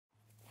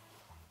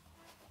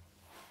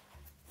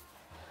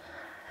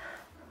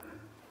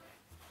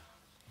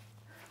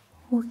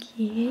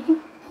Okay,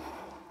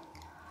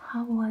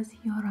 how was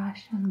your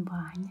Russian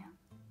banya?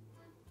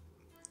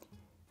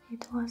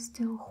 It was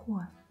still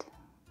hot.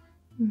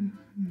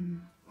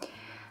 Then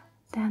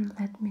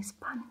let me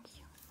spank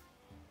you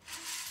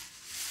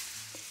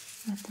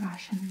with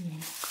Russian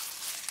venik.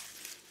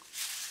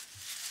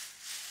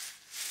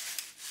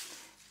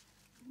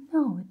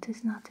 No, it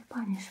is not a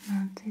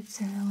punishment,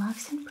 it's a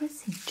relaxing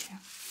procedure.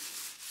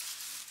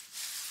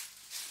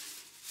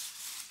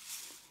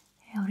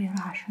 Every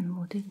Russian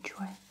would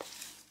enjoy it.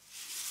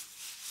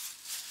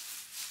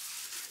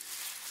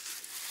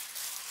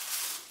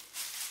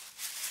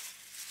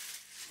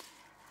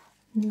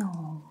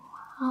 No,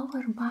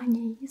 our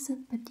banya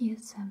isn't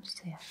BDSM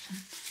session.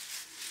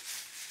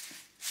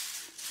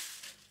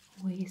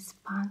 We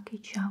spank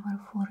each other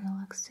for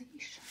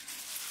relaxation.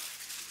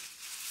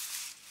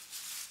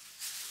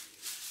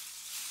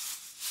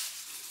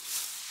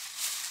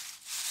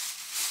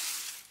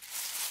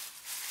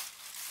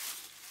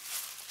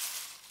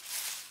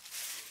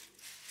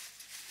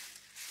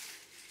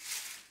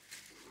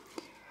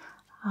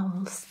 I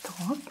will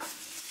stop,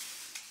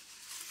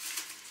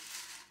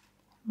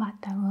 but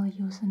I will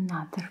use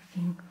another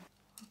thing.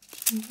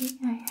 Okay,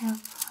 I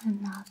have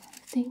another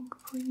thing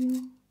for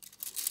you.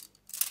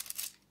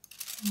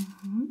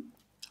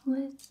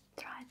 Let's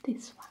try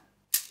this one.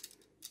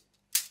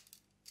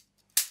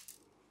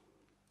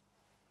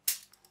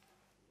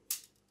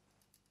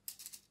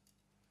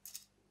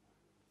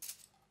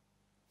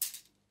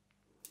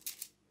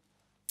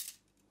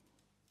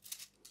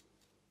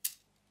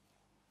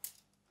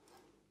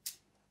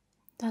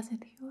 Does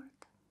it hurt?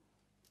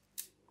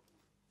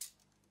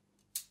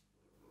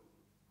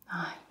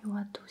 Ah, you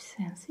are too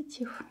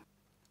sensitive.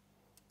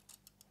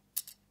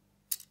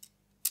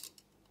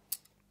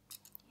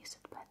 Is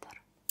it better?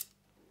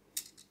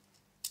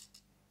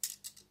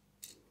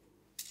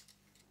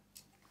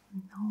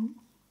 No.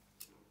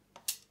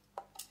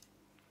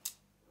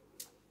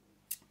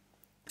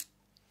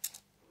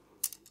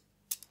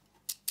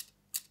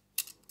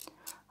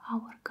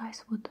 Our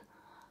guys would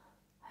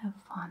have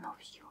fun of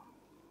you.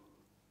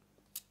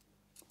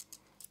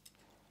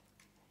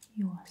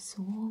 You are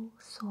so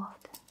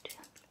soft and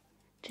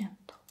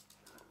gentle.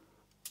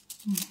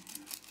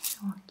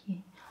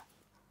 Okay.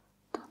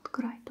 Don't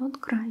cry, don't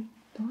cry,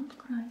 don't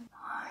cry.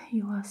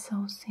 You are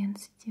so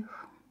sensitive.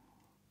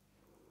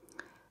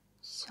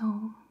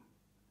 So,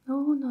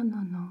 no,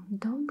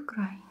 don't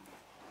cry.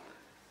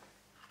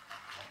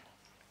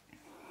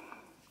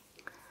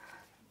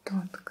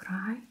 Don't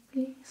cry,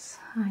 please.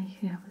 I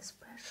have a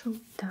special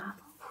towel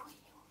for you.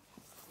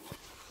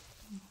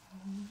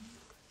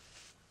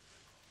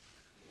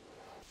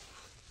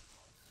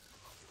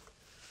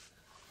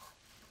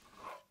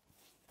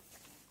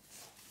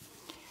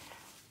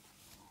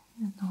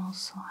 And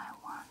also I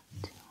want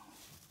to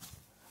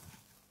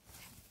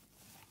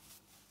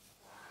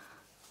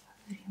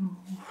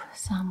remove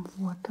some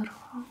water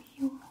from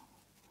you.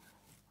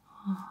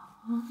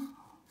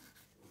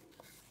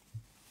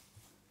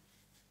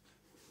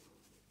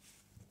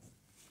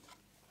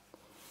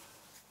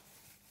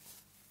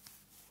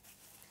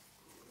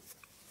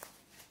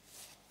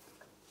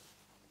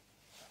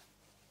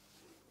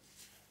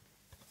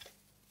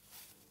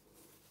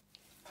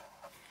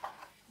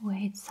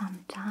 Wait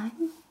some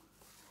time.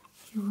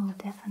 You will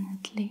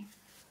definitely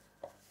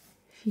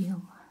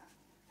feel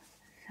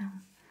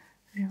some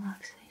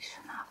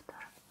relaxation after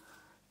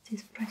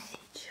this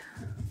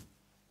procedure,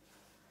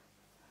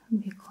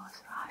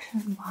 because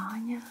Russian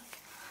banya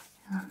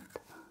and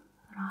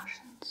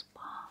Russian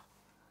spa,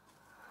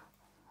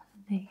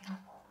 they are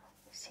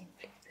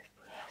simply the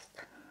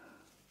best.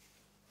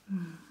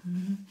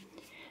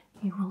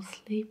 You will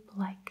sleep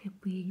like a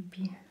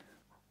baby.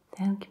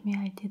 Thank me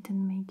I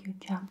didn't make you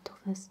jump to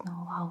the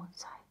snow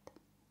outside.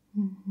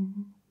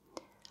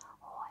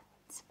 Oh,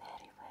 it's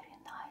very, very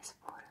nice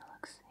for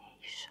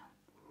relaxation.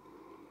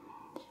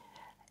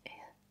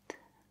 It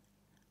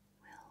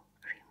will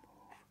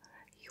remove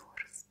your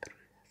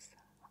stress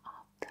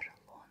after a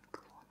long,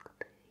 long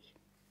day.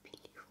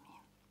 Believe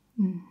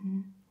me.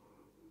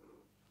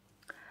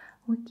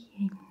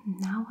 Okay,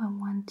 now I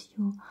want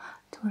you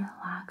to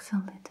relax a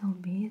little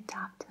bit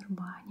after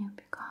banya,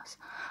 because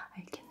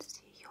I can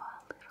see you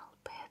are a little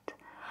bit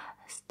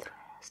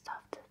stressed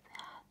after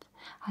that.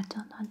 I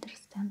don't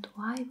understand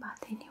why,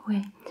 but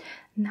anyway,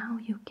 now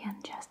you can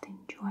just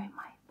enjoy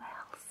my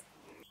bells.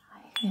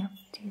 I have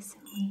these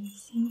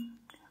amazing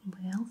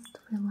bells to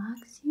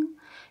relax you,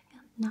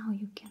 and now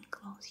you can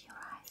close your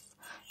eyes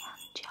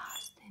and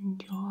just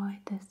enjoy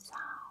the sound.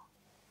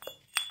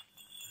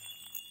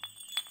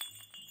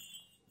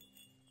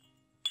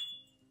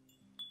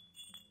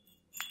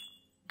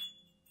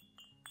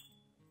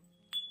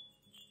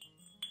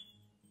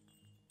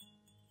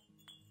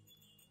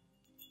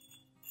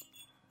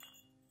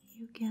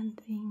 You can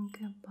think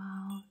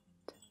about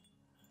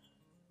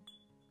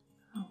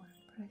our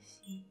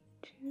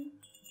procedure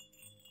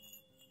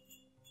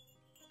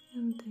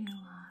and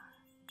relax.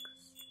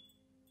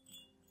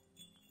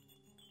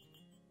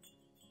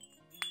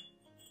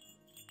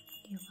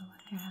 You will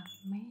have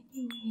many,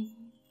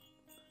 many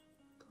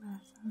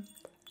pleasant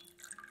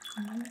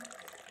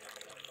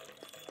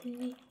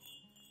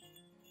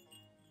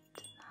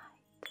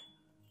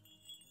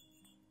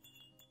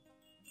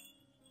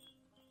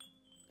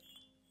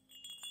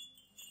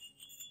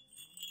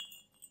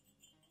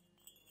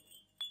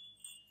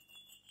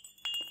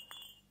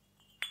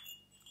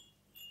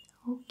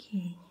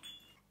Okay,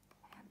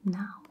 and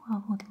now I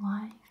would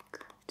like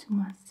to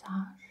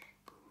massage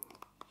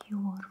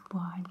your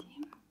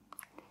body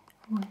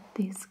with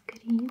this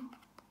cream.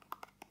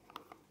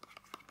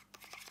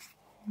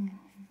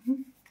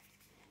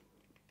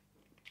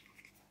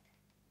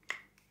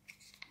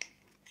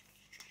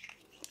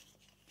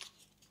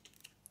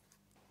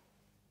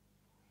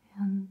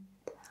 And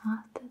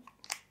after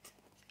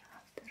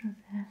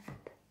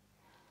that,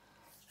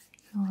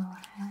 you will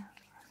have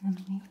an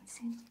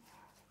amazing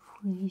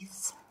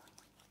face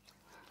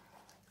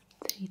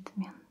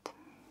treatment.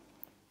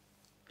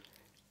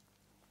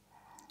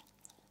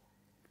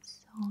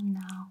 So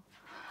now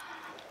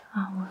I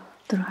will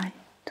try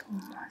to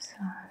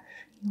massage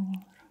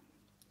your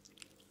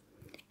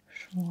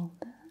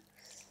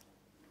shoulders,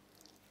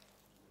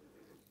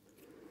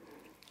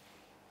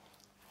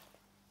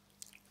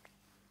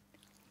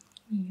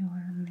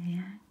 your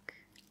neck,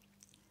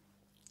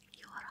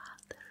 your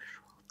other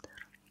shoulder,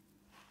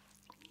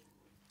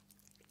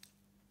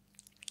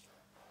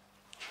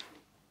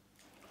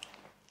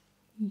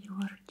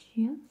 your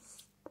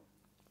chest,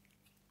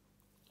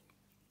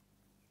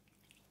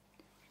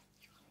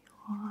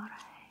 your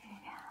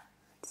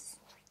hands.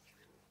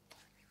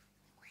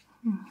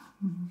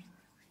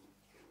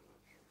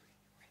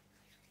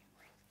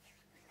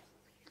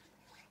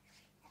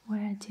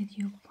 Where did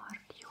you park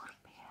your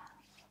pen?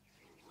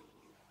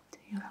 Do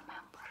you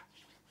remember?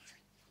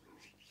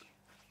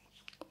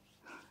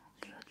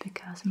 Good,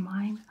 because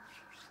mine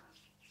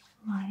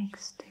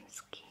likes to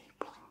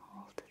escape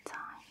all the time.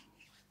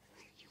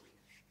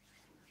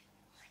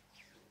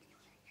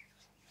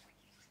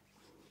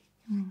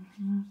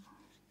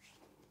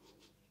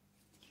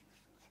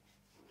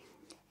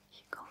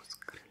 He goes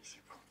crazy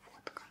for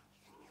vodka.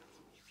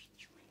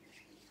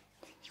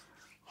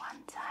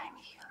 One time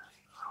he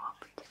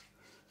robbed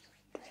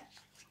the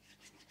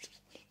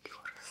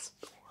liquor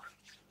store.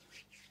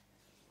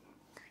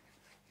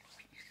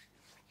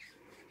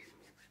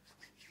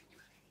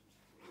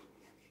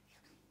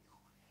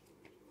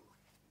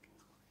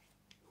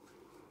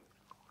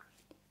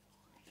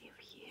 If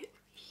he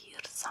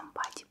hears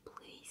somebody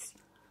plays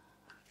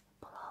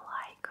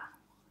balalaika,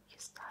 he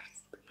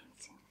starts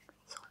dancing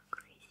so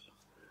crazy.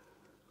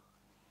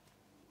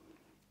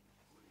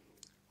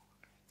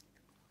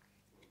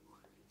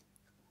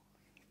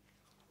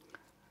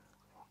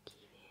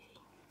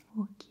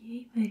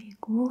 Okay, very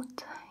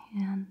good.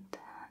 And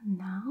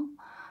now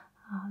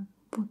I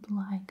would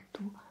like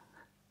to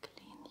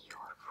clean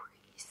your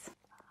face.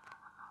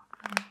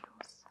 I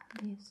use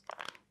these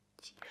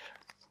tissues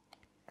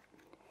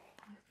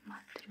with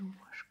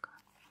matryoshka,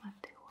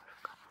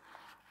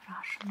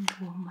 Russian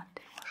doll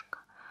matryoshka.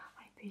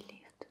 I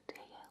believe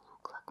today I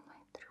look like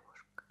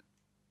matryoshka.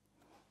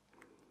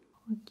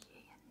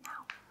 Okay, and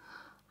now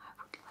I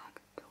would like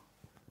to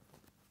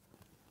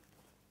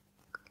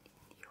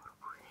clean your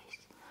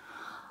face.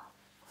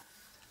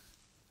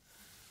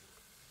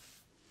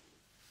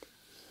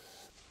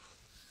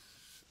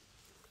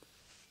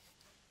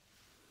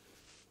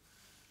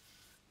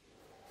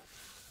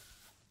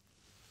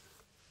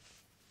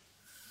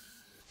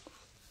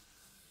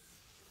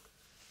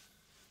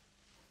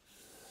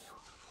 Your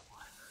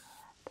forehead.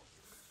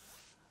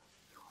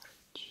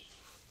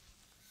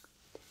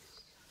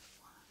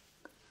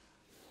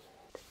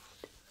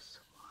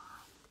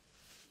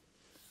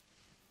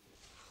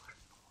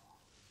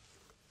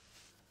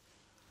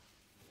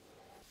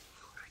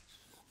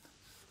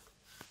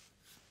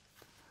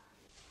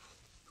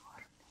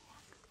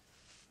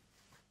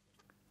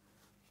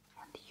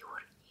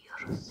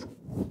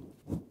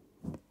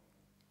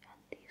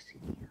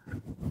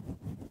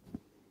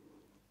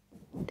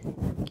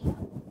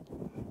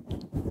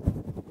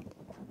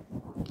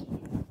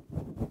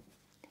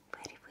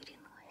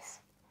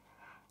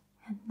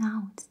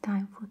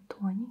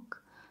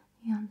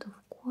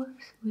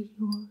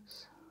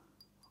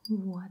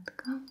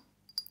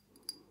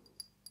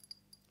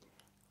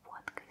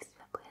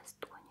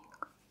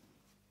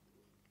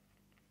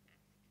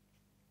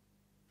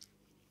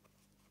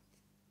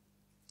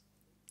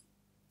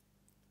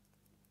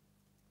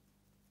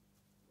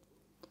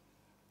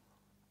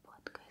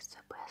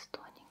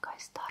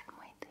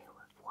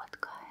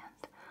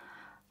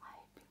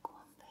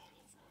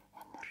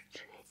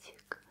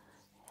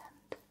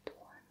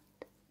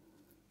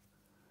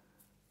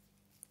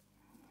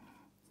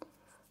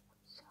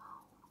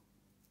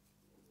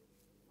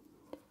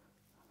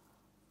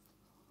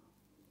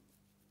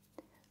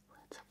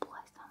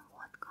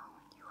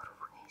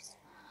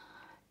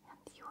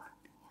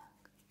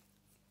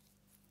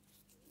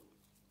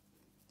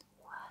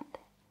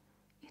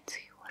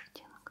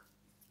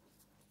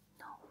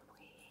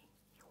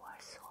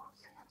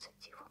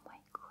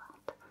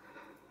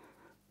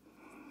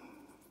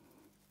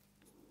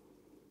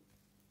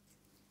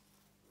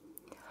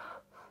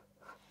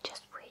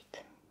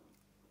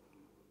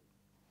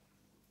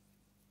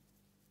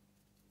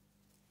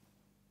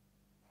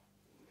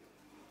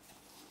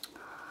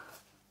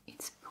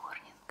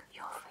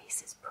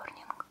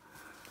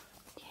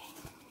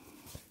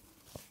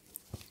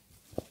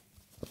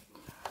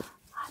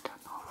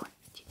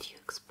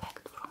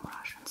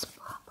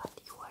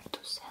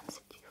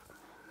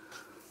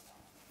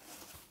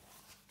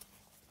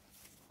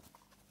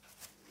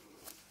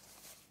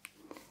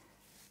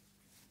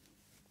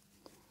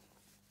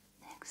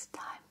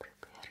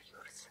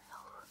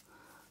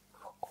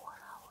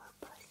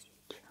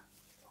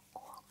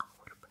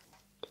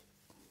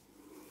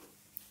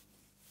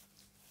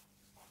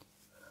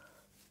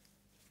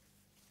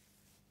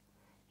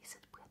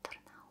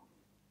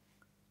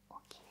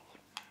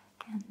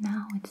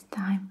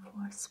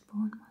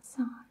 spoon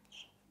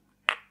massage.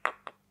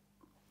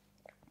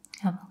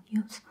 I will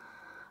use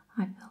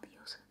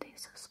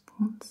these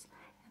spoons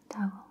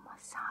and I will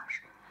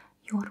massage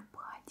your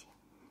body.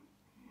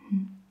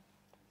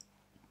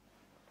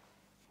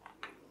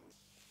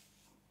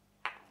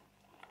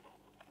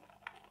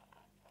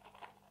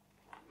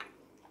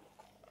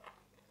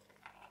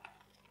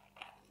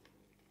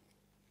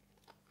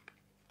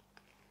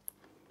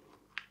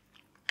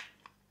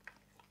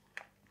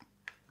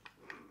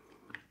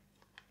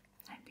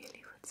 I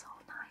believe it's so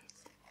nice.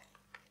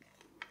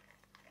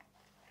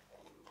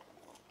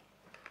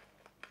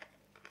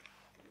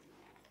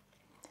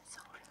 It's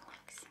so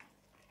relaxing.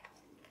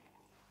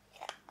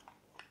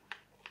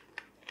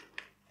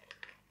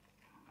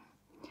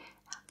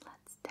 And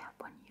let's tap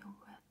on you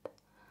with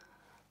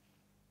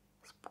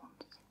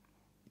spoons.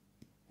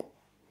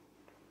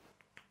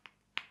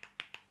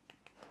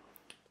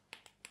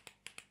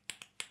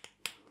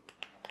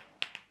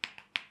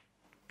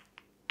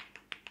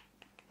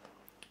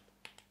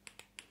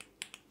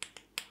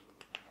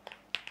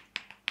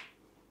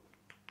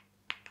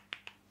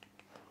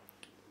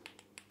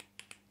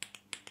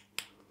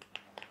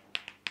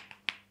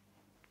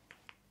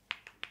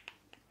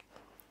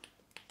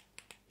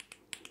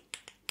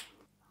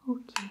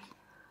 Okay,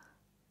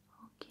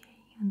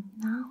 and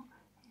now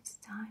it's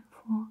time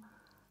for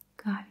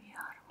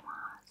caviar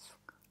mask.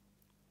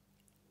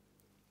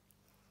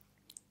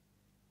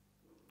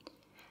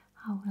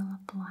 I will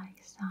apply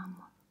some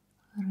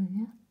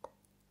red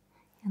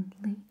and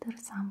later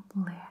some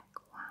black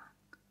one.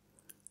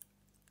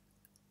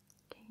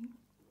 Okay,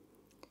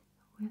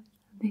 with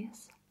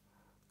this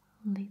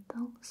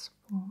little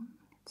spoon,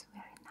 it's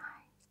very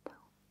nice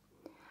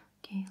though.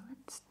 Okay,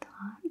 let's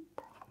start and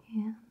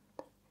here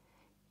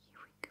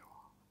we go.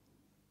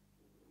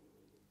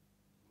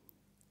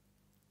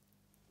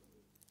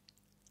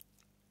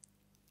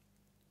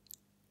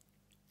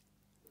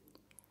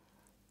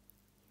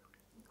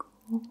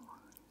 Go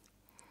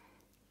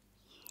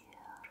here.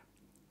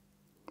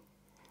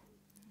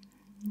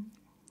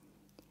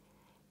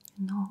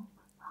 You know,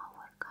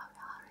 our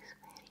caviar is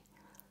very,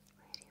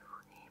 very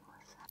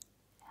famous,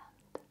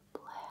 and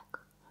black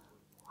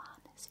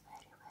one is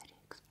very, very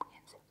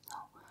expensive. So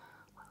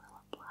we will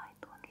apply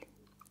it only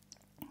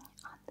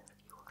under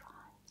your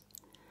eyes.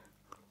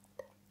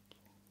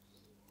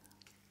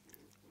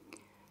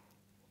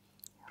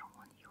 Here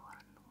on your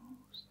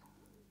nose.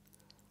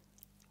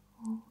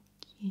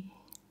 Okay,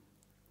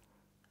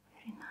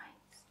 very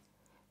nice.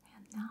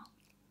 And now,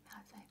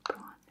 as I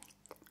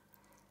promised,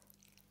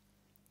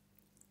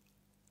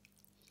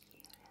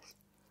 here is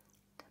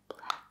the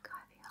black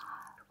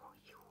caviar for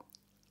you.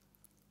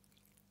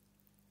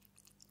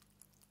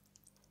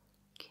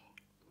 Okay,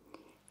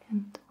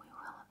 and we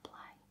will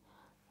apply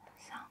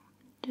some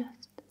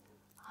just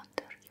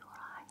under your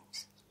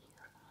eyes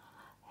here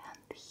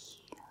and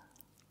here.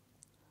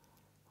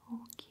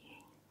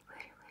 Okay,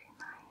 very, very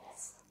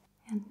nice.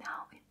 And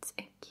now it's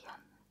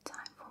again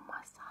time for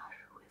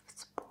massage with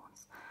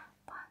spoons,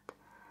 but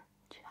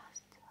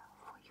just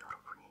for your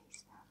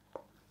face,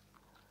 and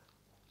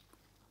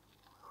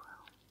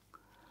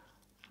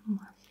we will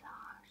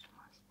massage,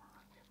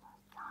 massage,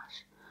 massage,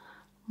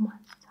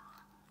 massage.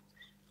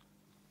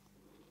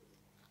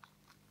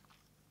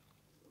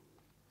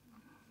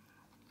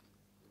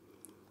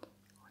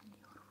 On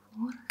your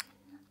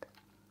forehead,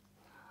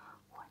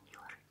 on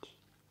your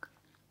cheek,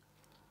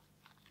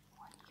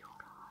 on your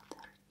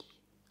other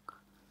cheek,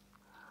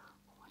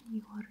 on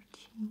your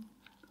chin,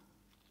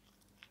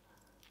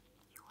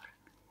 your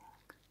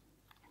neck,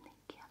 and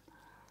again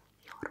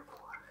your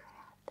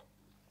forehead,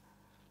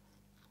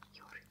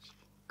 your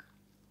cheek,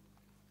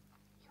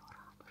 your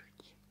upper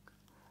cheek,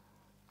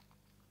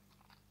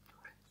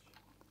 your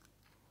chin,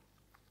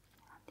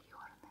 and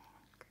your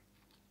neck.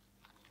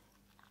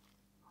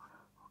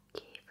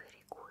 Okay,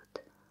 very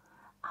good.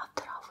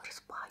 After our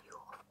spa, you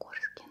of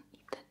course can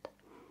eat it.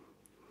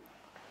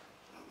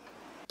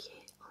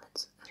 Okay,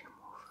 let's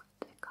remove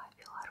the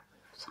caviar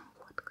with some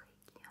vodka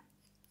again.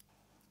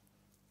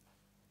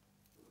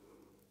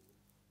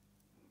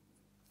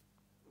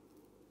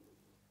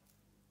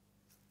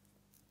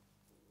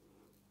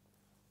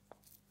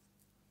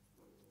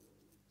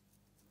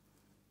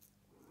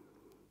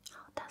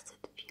 How does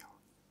it feel?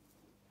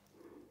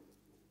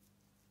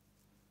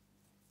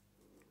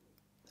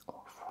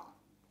 Awful.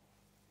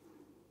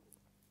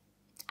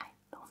 I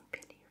don't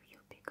believe you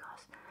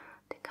because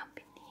the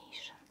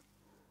combination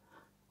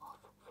of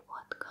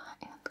vodka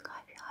and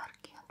caviar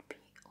can be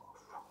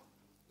awful.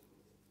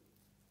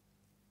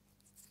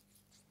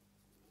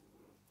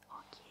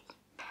 Okay,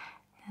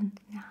 and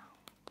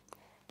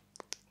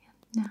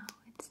now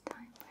it's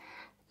time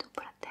to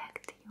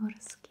protect your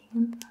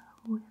skin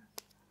with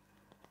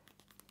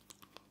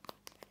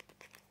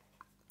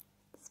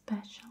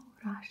special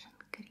Russian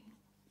cream.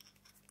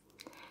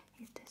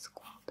 It is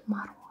called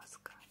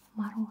Morozka,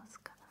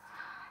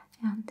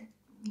 and it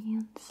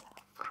means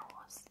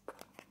frost,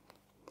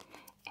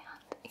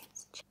 and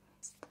it's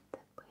just the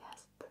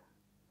best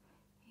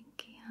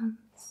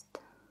against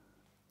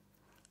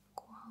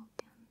cold.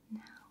 And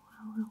now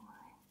I will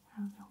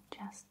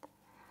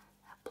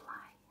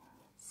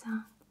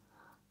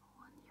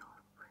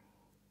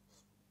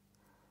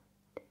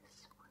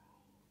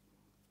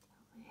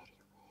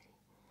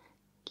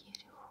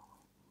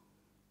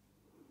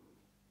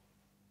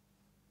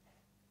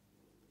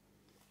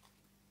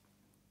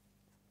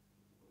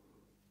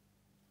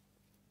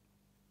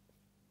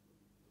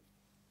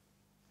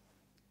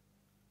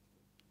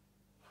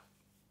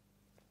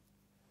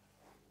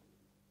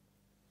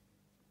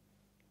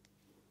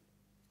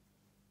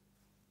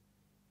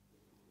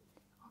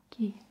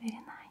Okay, very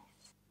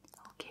nice.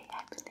 Okay,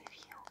 I believe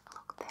you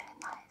look very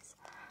nice.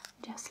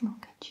 Just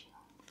look at you.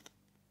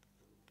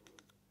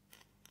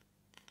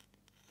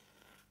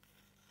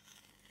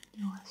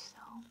 You are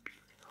so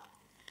beautiful.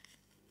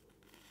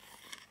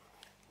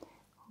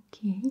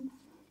 Okay,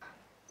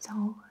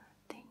 so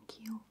thank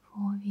you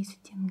for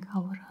visiting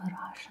our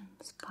Russian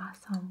spa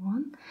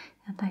salon,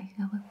 and I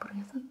have a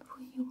present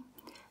for you.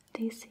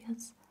 This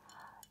is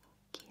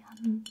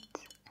canned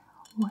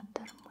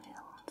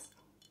watermelons.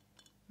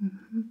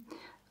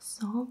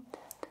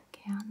 Salted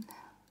canned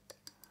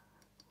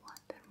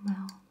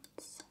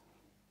watermelons.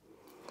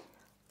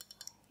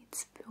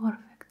 It's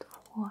perfect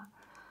for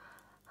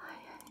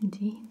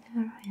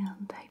dinner,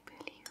 and I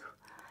believe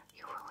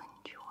you will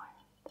enjoy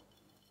it.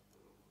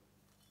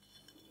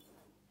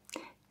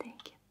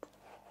 Take it.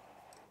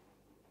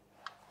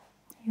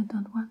 You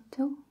don't want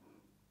to?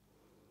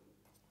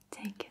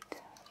 Take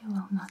it. You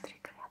will not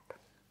regret.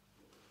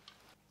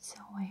 So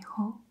I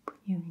hope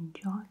you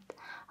enjoyed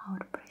our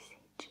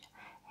procedure,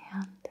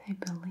 and I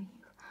believe